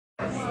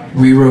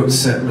We wrote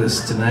set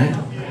lists tonight.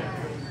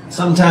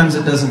 Sometimes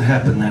it doesn't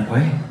happen that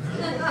way.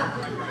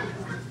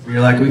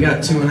 You're like, we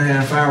got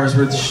 2.5 hours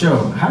worth of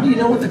show. How do you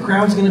know what the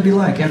crowd's going to be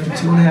like after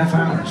 2.5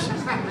 hours?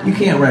 You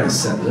can't write a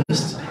set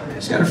list. You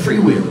just got to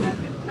freewheel it.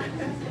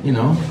 You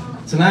know,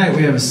 tonight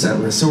we have a set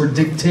list, so we're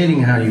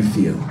dictating how you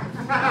feel.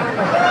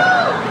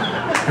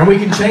 And we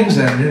can change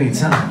that at any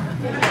time.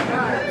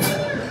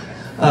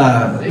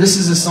 This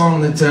is a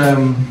song that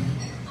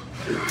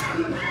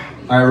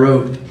I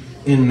wrote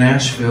in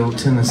Nashville,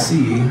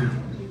 Tennessee,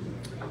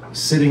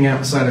 sitting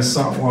outside a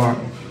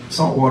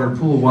saltwater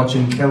pool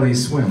watching Kelly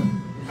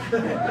swim.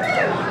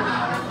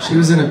 She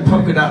was in a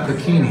polka dot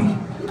bikini.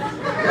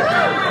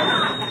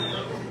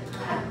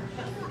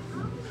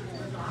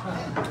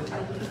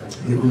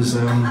 It was,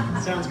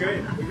 Sounds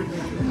great.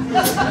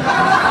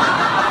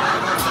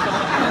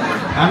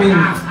 I mean,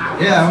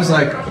 yeah, I was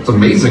like... It's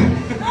amazing.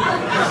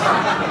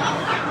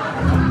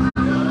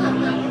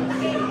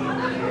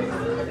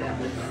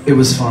 It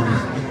was fun.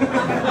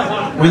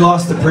 We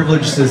lost the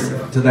privilege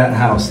to that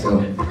house,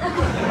 though.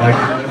 Like,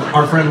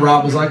 our friend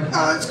Rob was like,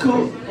 oh, it's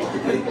cool.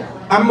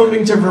 I'm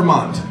moving to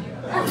Vermont.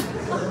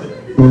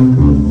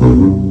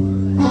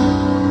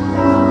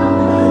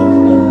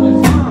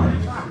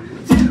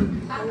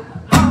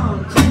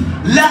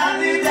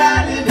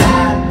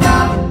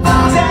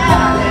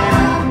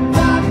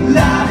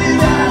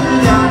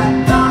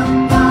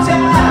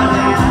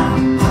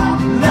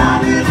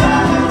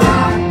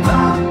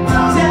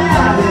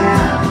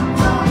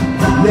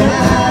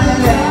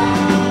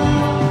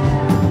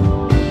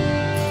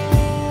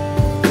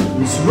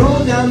 Let's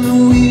roll down the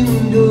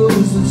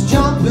windows, let's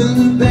jump in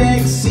the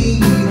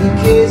backseat in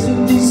case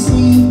of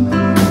deceit.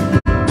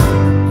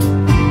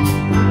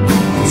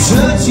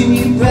 Touching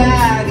your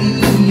body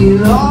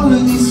and all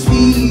of these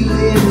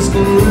feelings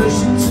come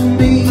rushing to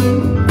me.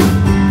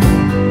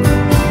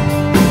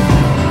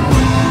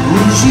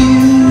 Would you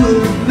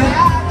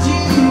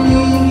imagine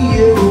in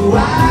your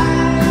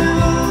wildest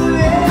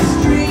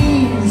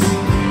dreams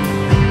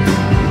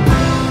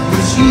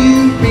that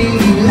you'd be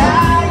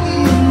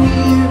lying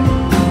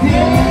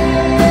here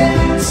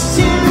next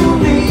to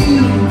me?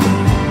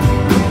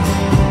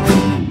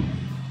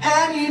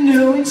 And you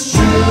know it's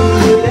true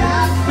that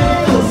I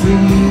fell for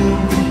you.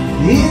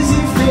 Is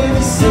it fair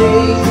to say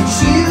that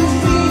you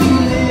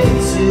feel it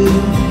too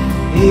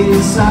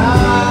inside?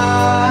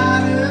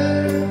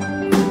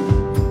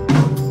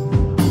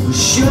 We'll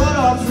shut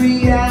off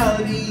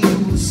reality,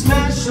 we'll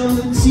smash all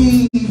the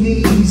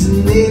TVs, and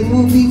then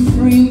we'll be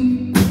free.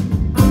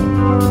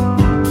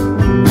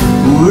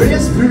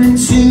 Whispering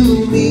to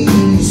me,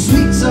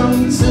 sweet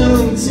tongue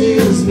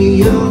tells me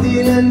all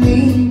that I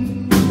need.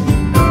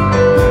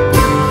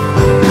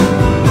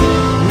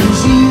 Would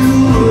you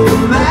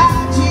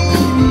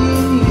imagine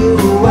in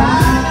your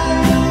wildest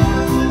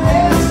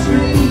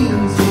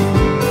dreams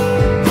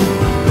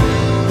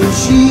that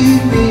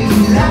you'd be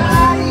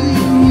lying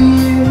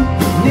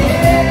here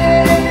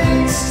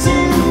next to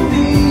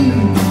me?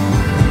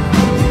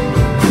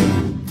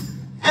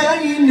 And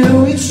you know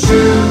it's true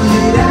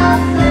that I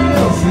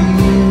fell for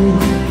you.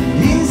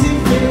 Is it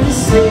fair to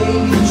say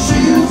that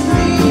you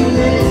feel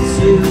it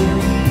too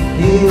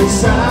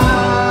inside?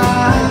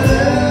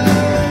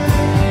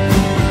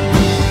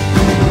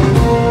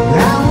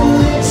 I will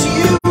let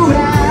you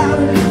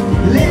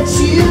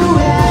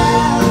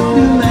out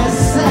of my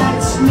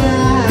sights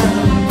now.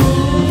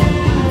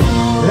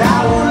 I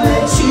will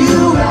let you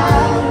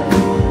out.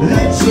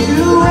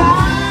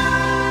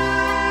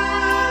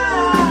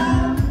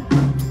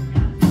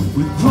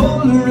 With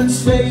Polaroids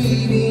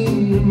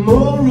fading,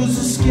 morals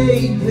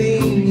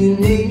escaping,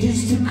 and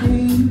angels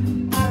decree.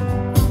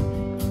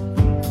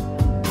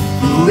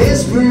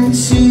 Whispering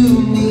to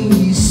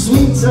me,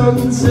 sweet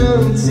tongue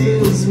tells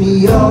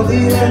me all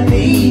that I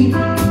need.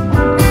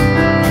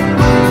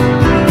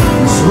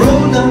 Let's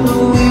roll down the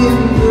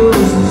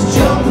windows, let's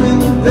jump in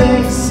the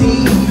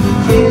backseat in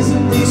case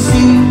of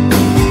deceit.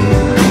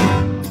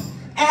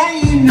 And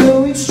you know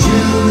it's true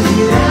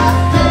that I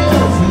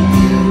fell for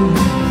you.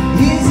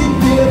 Is it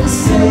fair to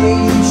say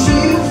that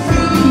you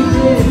feel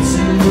it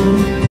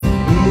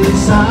too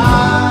inside?